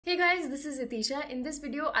Hey guys, this is Itisha. In this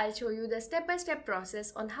video, I'll show you the step-by-step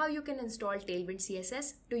process on how you can install Tailwind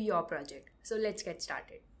CSS to your project. So let's get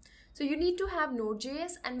started. So you need to have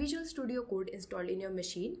Node.js and Visual Studio Code installed in your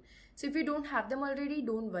machine. So if you don't have them already,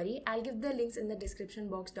 don't worry. I'll give the links in the description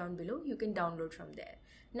box down below. You can download from there.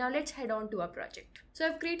 Now let's head on to our project. So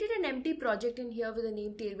I've created an empty project in here with the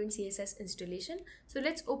name Tailwind CSS installation. So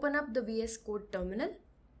let's open up the VS Code terminal.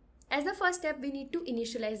 As the first step, we need to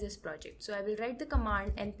initialize this project. So I will write the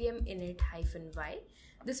command npm init-y.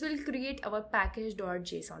 This will create our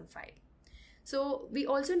package.json file. So we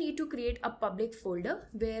also need to create a public folder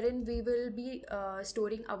wherein we will be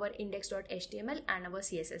storing our index.html and our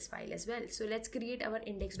CSS file as well. So let's create our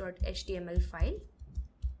index.html file.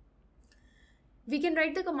 We can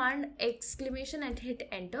write the command exclamation and hit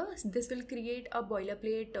enter. This will create a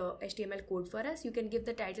boilerplate HTML code for us. You can give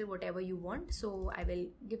the title whatever you want. So I will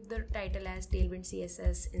give the title as Tailwind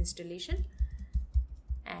CSS installation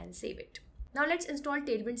and save it. Now let's install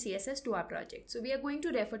Tailwind CSS to our project. So we are going to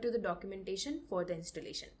refer to the documentation for the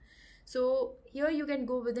installation. So here you can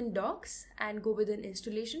go within docs and go within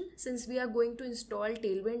installation. Since we are going to install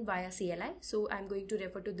Tailwind via CLI, so I'm going to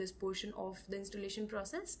refer to this portion of the installation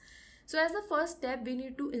process. So as the first step, we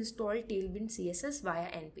need to install Tailwind CSS via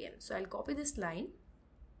npm. So I'll copy this line,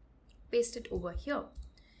 paste it over here.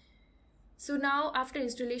 So now after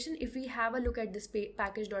installation, if we have a look at this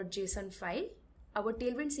package.json file, our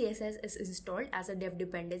Tailwind CSS is installed as a dev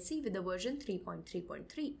dependency with the version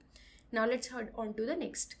 3.3.3. Now let's head on to the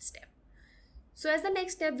next step. So as the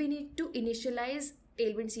next step, we need to initialize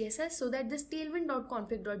Tailwind CSS so that this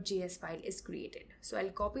tailwind.config.js file is created. So I'll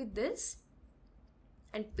copy this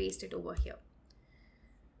and paste it over here.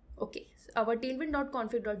 Okay, so our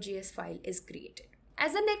tailwind.config.js file is created.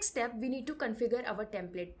 As the next step, we need to configure our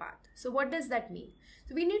template path. So what does that mean?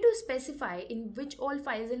 So we need to specify in which all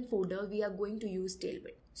files and folder we are going to use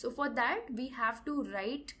Tailwind. So for that, we have to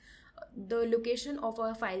write the location of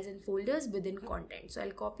our files and folders within content. So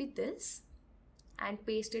I'll copy this and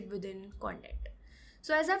paste it within content.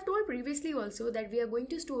 So as I've told previously also that we are going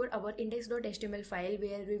to store our index.html file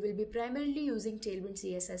where we will be primarily using Tailwind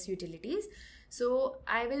CSS utilities. So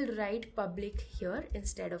I will write public here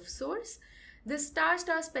instead of source. This star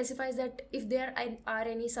specifies that if there are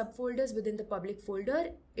any subfolders within the public folder,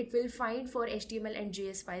 it will find for HTML and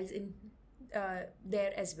JS files in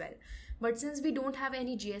there as well. But since we don't have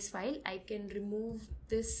any JS file, I can remove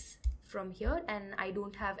this from here and I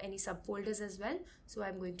don't have any subfolders as well. So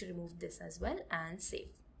I'm going to remove this as well and save.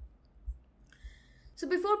 So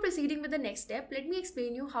before proceeding with the next step, let me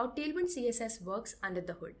explain you how Tailwind CSS works under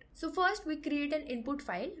the hood. So first we create an input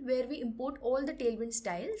file where we import all the Tailwind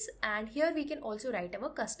styles, and here we can also write our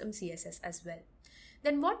custom CSS as well.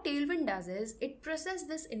 Then what Tailwind does is it processes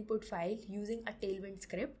this input file using a Tailwind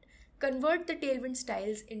script, convert the Tailwind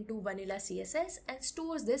styles into vanilla CSS and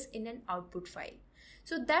stores this in an output file.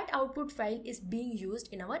 So that output file is being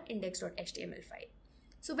used in our index.html file.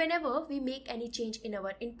 So whenever we make any change in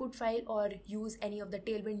our input file or use any of the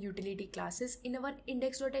Tailwind utility classes in our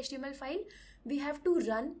index.html file, we have to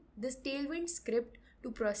run this Tailwind script to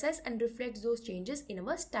process and reflect those changes in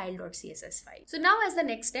our style.css file. So now as the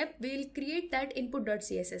next step, we'll create that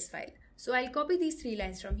input.css file. So I'll copy these 3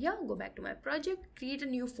 lines from here, go back to my project, create a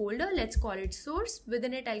new folder, let's call it source.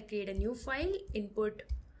 Within it, I'll create a new file, input.css,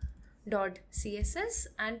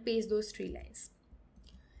 and paste those 3 lines.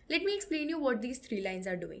 Let me explain you what these 3 lines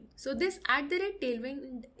are doing. So this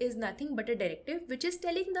 @tailwind is nothing but a directive which is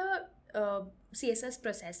telling the CSS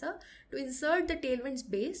processor to insert the Tailwind's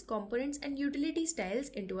base, components and utility styles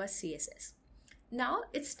into our CSS. Now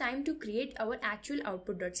it's time to create our actual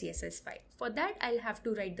output.css file. For that, I'll have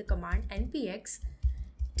to write the command npx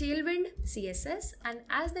tailwind css, and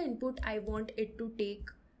as the input, I want it to take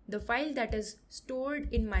the file that is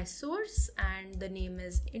stored in my source and the name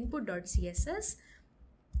is input.css.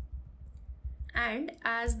 And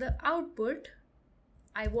as the output,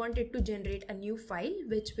 I want it to generate a new file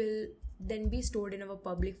which will then be stored in our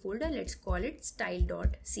public folder. Let's call it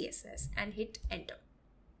style.css and hit enter.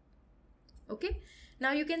 Okay,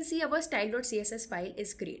 now you can see our style.css file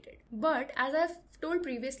is created. But as I've told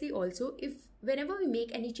previously also, whenever we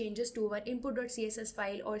make any changes to our input.css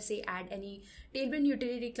file or say add any Tailwind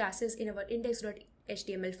utility classes in our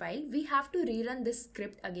index.html file, we have to rerun this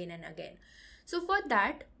script again and again. So for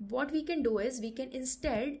that, what we can do is we can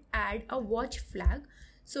instead add a watch flag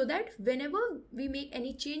so that whenever we make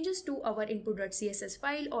any changes to our input.css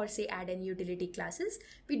file or say add any utility classes,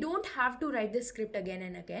 we don't have to write this script again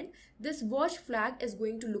and again. This watch flag is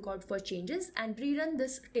going to look out for changes and rerun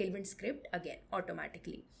this Tailwind script again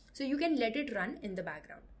automatically. So you can let it run in the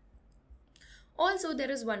background. Also,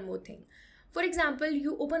 there is one more thing. For example,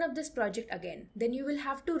 you open up this project again, then you will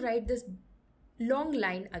have to write this long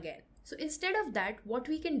line again. So instead of that, what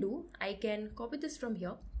we can do, I can copy this from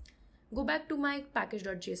here, go back to my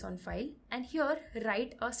package.json file, and here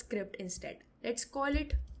write a script instead. Let's call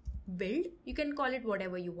it build. You can call it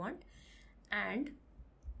whatever you want, and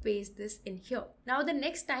paste this in here. Now the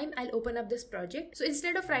next time I'll open up this project, so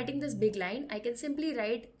instead of writing this big line, I can simply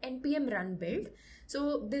write npm run build.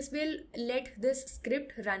 So this will let this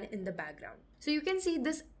script run in the background. So you can see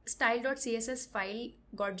this style.css file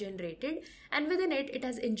got generated, and within it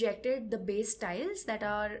has injected the base styles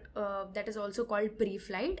that is also called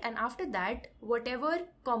pre-flight, and after that whatever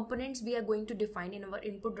components we are going to define in our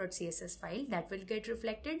input.css file, that will get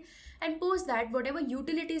reflected, and post that whatever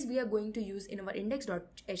utilities we are going to use in our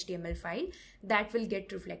index.html file, that will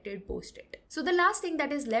get reflected post it. So the last thing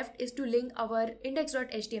that is left is to link our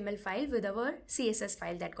index.html file with our CSS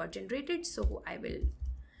file that got generated. So I will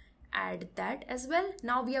add that as well.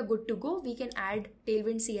 Now we are good to go. We can add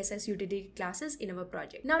Tailwind CSS utility classes in our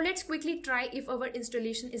project. Now let's quickly try if our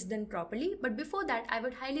installation is done properly. But before that, I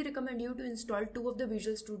would highly recommend you to install two of the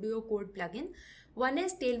Visual Studio Code plugin. One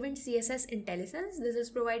is Tailwind CSS Intelligence. This is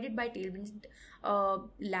provided by Tailwind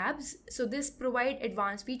Labs. So this provides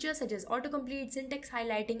advanced features such as autocomplete, syntax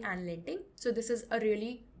highlighting, and linting. So this is a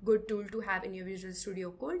really good tool to have in your Visual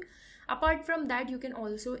Studio Code. Apart from that, you can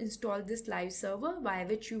also install this live server via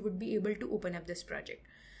which you would be able to open up this project.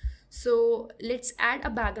 So let's add a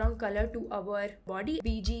background color to our body,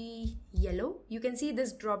 BG yellow. You can see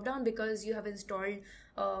this drop down because you have installed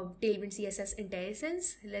Tailwind CSS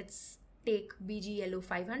Intelligence. Let's take BG yellow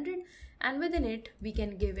 500, and within it we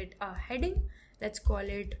can give it a heading. Let's call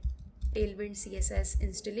it Tailwind CSS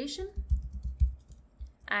installation,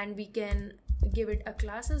 and we can give it a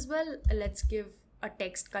class as well. Let's give a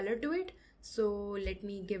text color to it. So let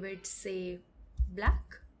me give it, say,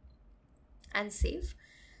 black, and save.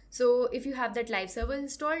 So if you have that live server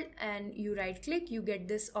installed and you right click, you get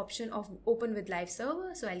this option of open with live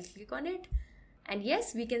server. So I'll click on it, and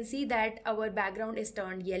yes, we can see that our background is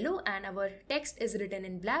turned yellow and our text is written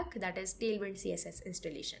in black, that is Tailwind CSS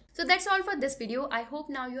installation. So that's all for this video. I hope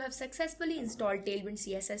now you have successfully installed Tailwind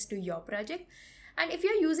CSS to your project. And if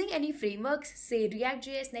you're using any frameworks, say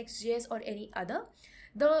React.js, Next.js, or any other,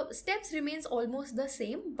 the steps remains almost the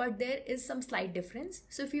same, but there is some slight difference.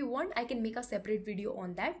 So if you want, I can make a separate video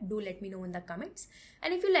on that. Do let me know in the comments.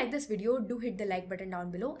 And if you like this video, do hit the like button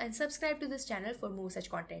down below and subscribe to this channel for more such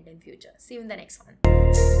content in future. See you in the next one.